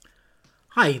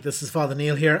Hi, this is Father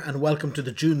Neil here, and welcome to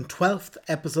the June 12th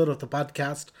episode of the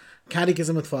podcast,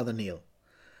 Catechism with Father Neil.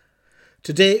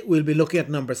 Today we'll be looking at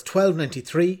numbers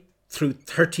 1293 through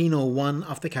 1301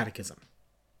 of the Catechism.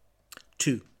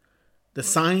 2. The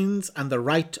signs and the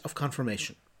rite of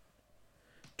confirmation.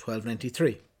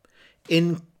 1293.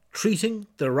 In treating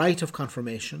the rite of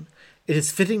confirmation, it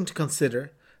is fitting to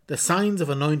consider the signs of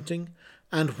anointing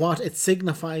and what it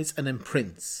signifies and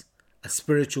imprints, a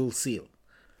spiritual seal.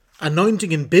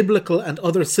 Anointing in biblical and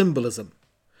other symbolism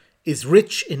is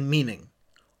rich in meaning.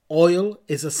 Oil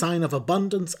is a sign of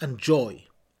abundance and joy.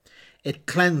 It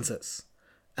cleanses,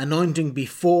 anointing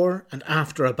before and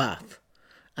after a bath,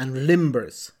 and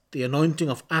limbers, the anointing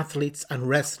of athletes and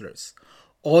wrestlers.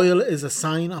 Oil is a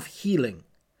sign of healing,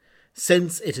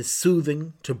 since it is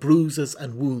soothing to bruises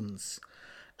and wounds,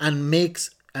 and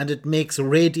it makes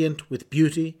radiant with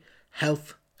beauty,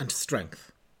 health, and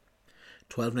strength.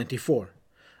 1294.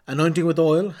 Anointing with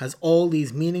oil has all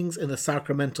these meanings in the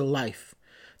sacramental life.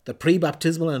 The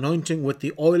pre-baptismal anointing with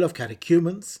the oil of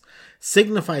catechumens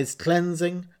signifies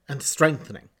cleansing and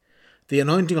strengthening. The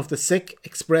anointing of the sick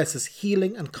expresses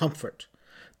healing and comfort.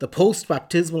 The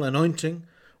post-baptismal anointing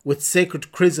with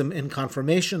sacred chrism in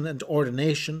confirmation and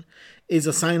ordination is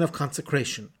a sign of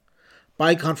consecration.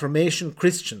 By confirmation,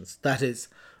 Christians, that is,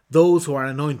 those who are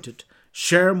anointed,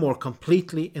 share more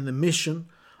completely in the mission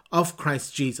of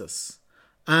Christ Jesus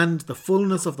and the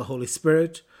fullness of the Holy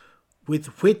Spirit with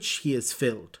which he is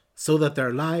filled, so that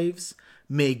their lives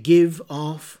may give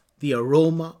off the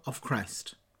aroma of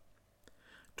Christ.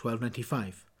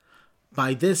 1295.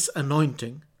 By this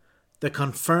anointing, the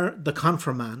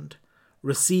confirmand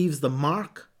receives the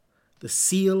mark, the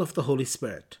seal of the Holy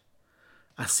Spirit.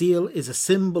 A seal is a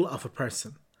symbol of a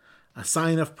person, a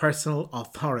sign of personal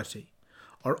authority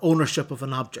or ownership of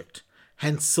an object.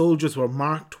 Hence, soldiers were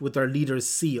marked with their leader's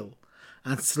seal,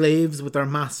 and slaves with their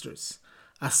masters.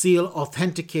 A seal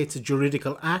authenticates a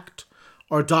juridical act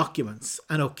or documents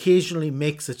and occasionally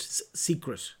makes it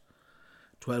secret.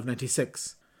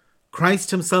 1296.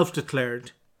 Christ himself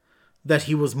declared that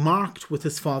he was marked with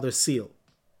his Father's seal.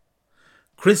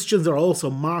 Christians are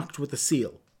also marked with a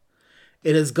seal.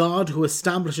 It is God who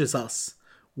establishes us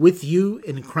with you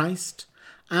in Christ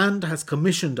and has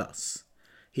commissioned us.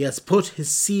 He has put his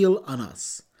seal on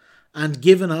us and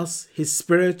given us his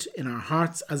Spirit in our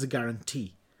hearts as a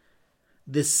guarantee.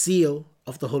 This seal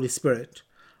of the Holy Spirit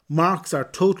marks our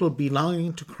total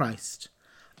belonging to Christ,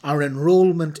 our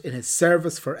enrollment in his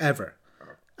service forever,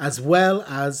 as well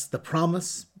as the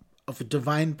promise of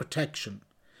divine protection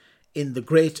in the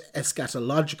great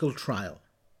eschatological trial.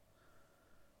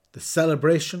 The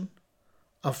celebration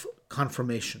of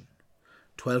confirmation.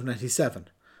 1297.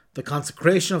 The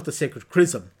consecration of the sacred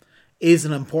chrism is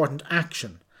an important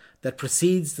action that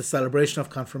precedes the celebration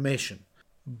of confirmation,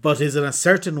 but is in a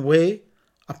certain way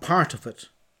a part of it.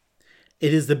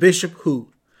 It is the bishop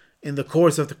who, in the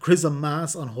course of the Chrism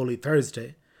Mass on Holy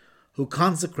Thursday, who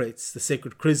consecrates the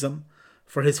sacred chrism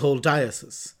for his whole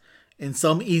diocese. In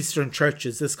some Eastern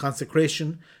churches, this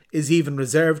consecration is even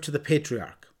reserved to the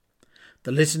Patriarch.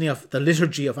 The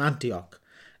Liturgy of Antioch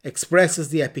expresses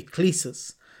the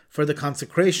epiclesis for the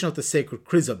consecration of the sacred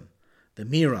chrism, the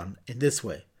Miron, in this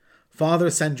way: Father,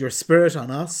 send your Spirit on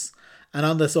us and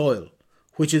on this oil,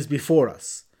 which is before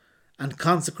us, and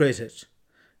consecrate it,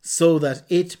 so that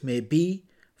it may be,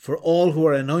 for all who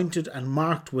are anointed and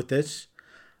marked with it,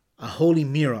 a holy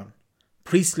Miron,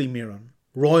 priestly Miron,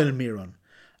 royal Miron,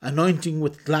 anointing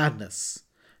with gladness,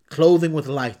 clothing with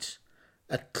light,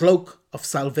 a cloak of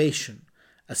salvation,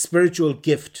 a spiritual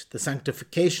gift, the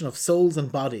sanctification of souls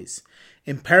and bodies,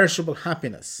 imperishable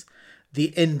happiness,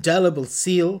 the indelible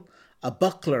seal, a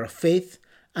buckler of faith,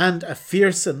 and a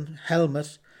fearsome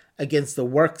helmet against the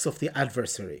works of the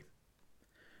adversary.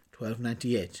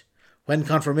 1298. When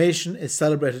confirmation is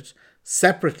celebrated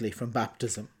separately from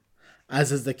baptism,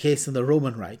 as is the case in the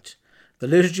Roman Rite, the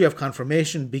liturgy of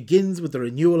confirmation begins with the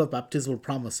renewal of baptismal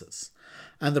promises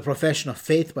and the profession of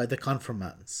faith by the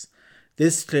confirmands.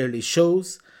 This clearly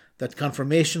shows that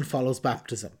confirmation follows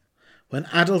baptism. When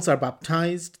adults are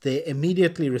baptized, they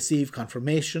immediately receive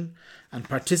confirmation and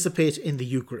participate in the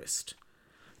Eucharist.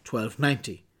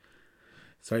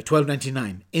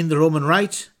 1299. In the Roman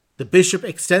Rite, the bishop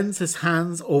extends his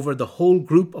hands over the whole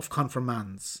group of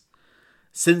confirmands.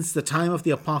 Since the time of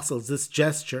the apostles, this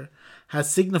gesture has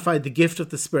signified the gift of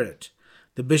the Spirit.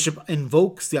 The bishop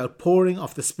invokes the outpouring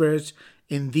of the Spirit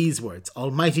in these words: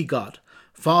 Almighty God,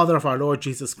 Father of our Lord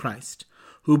Jesus Christ,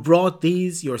 who brought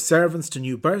these your servants to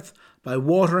new birth by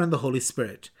water and the Holy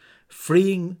Spirit,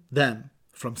 freeing them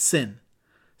from sin.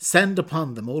 Send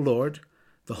upon them, O Lord,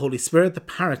 the Holy Spirit, the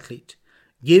Paraclete,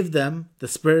 Give them the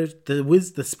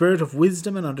spirit of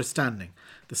wisdom and understanding,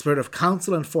 the spirit of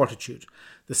counsel and fortitude,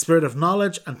 the spirit of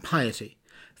knowledge and piety.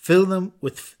 Fill them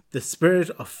with the spirit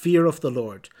of fear of the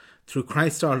Lord, through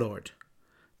Christ our Lord.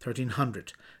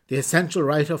 1300. The essential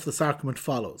rite of the sacrament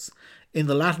follows. In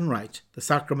the Latin rite, the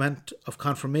sacrament of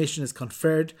confirmation is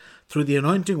conferred through the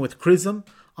anointing with chrism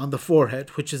on the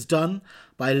forehead, which is done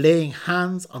by laying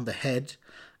hands on the head,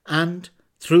 and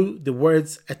through the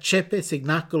words Accepe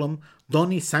signaculum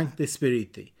doni sancti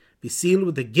spiriti, be sealed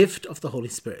with the gift of the Holy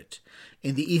Spirit.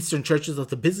 In the Eastern churches of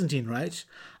the Byzantine Rite,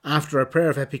 after a prayer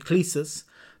of epiclesis,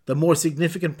 the more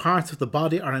significant parts of the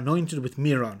body are anointed with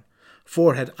miron: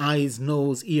 forehead, eyes,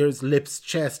 nose, ears, lips,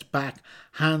 chest, back,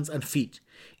 hands and feet.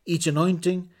 Each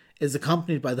anointing is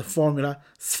accompanied by the formula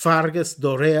Spharges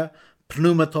Dorea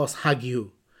Pneumatos Hagiou,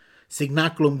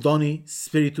 Signaculum Doni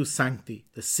Spiritus Sancti,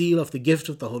 the seal of the gift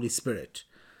of the Holy Spirit.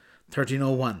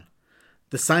 1301.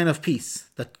 The sign of peace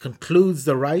that concludes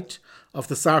the rite of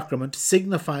the sacrament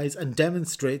signifies and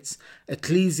demonstrates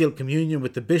ecclesial communion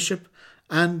with the bishop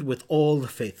and with all the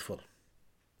faithful.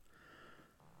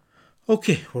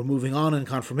 Okay, we're moving on in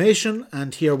confirmation,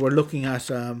 and here we're looking at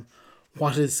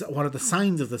what are the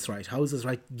signs of this rite? How is this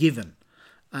rite given?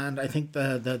 And I think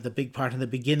the big part in the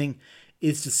beginning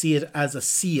is to see it as a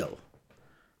seal.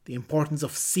 The importance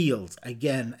of seals,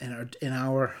 again, in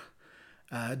our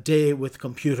day with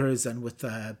computers and with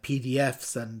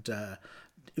PDFs and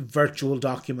virtual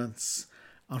documents.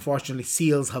 Unfortunately,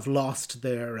 seals have lost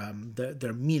their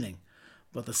meaning.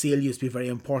 But the seal used to be very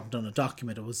important on a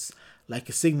document. It was like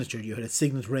a signature. You had a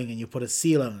signet ring and you put a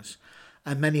seal on it.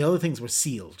 And many other things were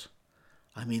sealed.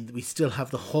 I mean, we still have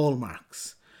the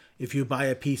hallmarks. If you buy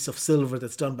a piece of silver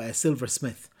that's done by a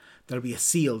silversmith, there'll be a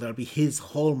seal. There'll be his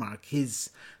hallmark,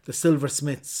 the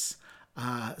silversmith's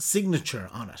signature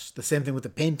on it. The same thing with the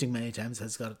painting many times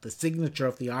has got the signature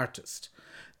of the artist.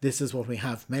 This is what we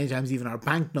have. Many times even our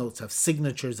banknotes have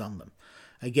signatures on them.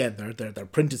 Again, they're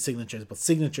printed signatures, but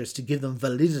signatures to give them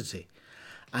validity.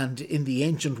 And in the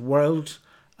ancient world,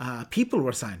 people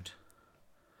were signed.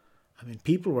 I mean,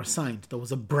 people were signed. There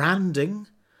was a branding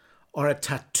or a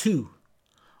tattoo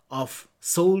of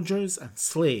soldiers and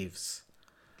slaves.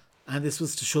 And this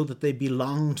was to show that they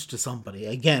belonged to somebody.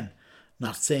 Again,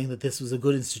 not saying that this was a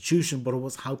good institution, but it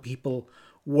was how people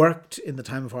worked in the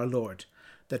time of our Lord.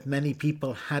 That many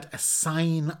people had a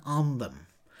sign on them.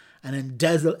 An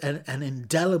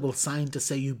indelible sign to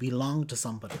say you belong to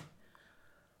somebody.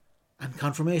 And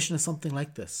confirmation is something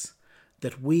like this,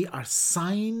 that we are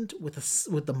signed with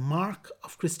the mark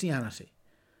of Christianity,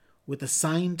 with a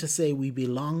sign to say we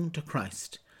belong to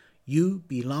Christ. You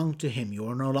belong to him. You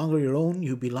are no longer your own,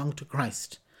 you belong to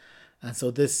Christ. And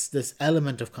so this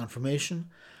element of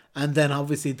confirmation, and then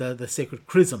obviously the sacred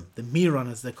chrism, the miron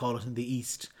as they call it in the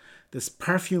East, this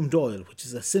perfumed oil, which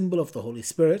is a symbol of the Holy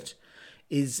Spirit,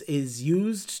 is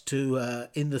used to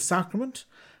in the sacrament,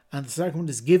 and the sacrament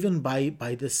is given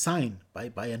by this sign,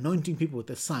 by anointing people with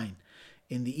this sign.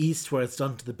 In the East, where it's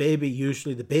done to the baby,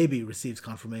 usually the baby receives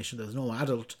confirmation. There's no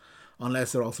adult,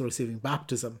 unless they're also receiving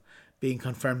baptism, being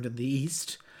confirmed in the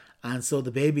East. And so the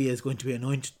baby is going to be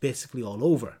anointed basically all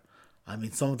over. I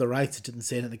mean, some of the rites, it didn't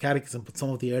say it in the Catechism, but some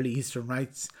of the early Eastern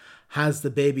rites has the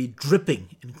baby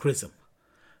dripping in chrism.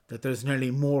 That there's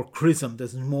nearly more chrism,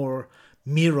 there's more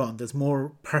miron, there's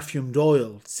more perfumed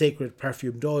oil, sacred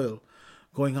perfumed oil,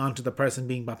 going on to the person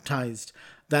being baptized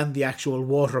than the actual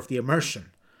water of the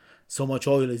immersion. So much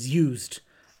oil is used.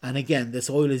 And again, this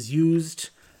oil is used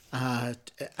as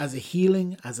a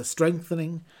healing, as a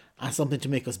strengthening, as something to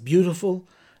make us beautiful.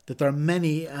 That there are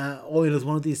many, oil is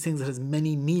one of these things that has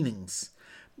many meanings.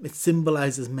 It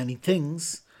symbolizes many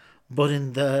things, but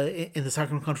in the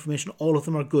sacrament of confirmation, all of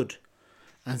them are good.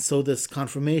 And so this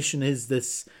confirmation is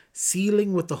this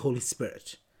sealing with the Holy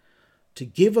Spirit, to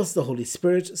give us the Holy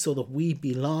Spirit so that we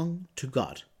belong to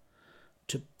God,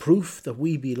 to proof that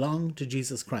we belong to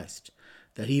Jesus Christ,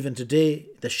 that even today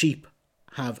the sheep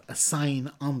have a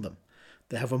sign on them.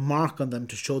 They have a mark on them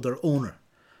to show their owner.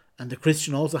 And the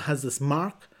Christian also has this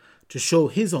mark to show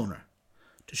his owner,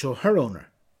 to show her owner.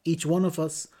 Each one of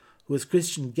us who is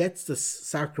Christian gets this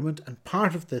sacrament, and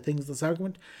part of the things of the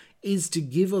sacrament is to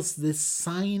give us this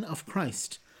sign of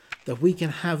Christ, that we can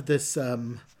have this,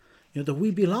 that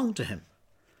we belong to him,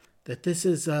 that this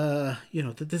is, that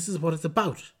this is what it's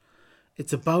about.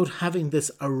 It's about having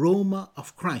this aroma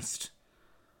of Christ,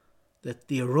 that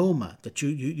the aroma that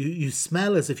you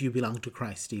smell as if you belong to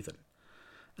Christ even.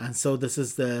 And so this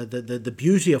is the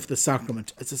beauty of the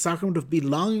sacrament. It's a sacrament of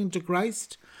belonging to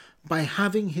Christ by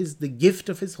having the gift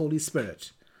of his Holy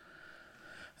Spirit.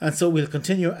 And so we'll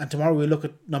continue, and tomorrow we'll look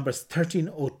at numbers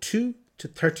 1302 to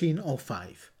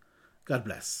 1305. God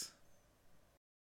bless.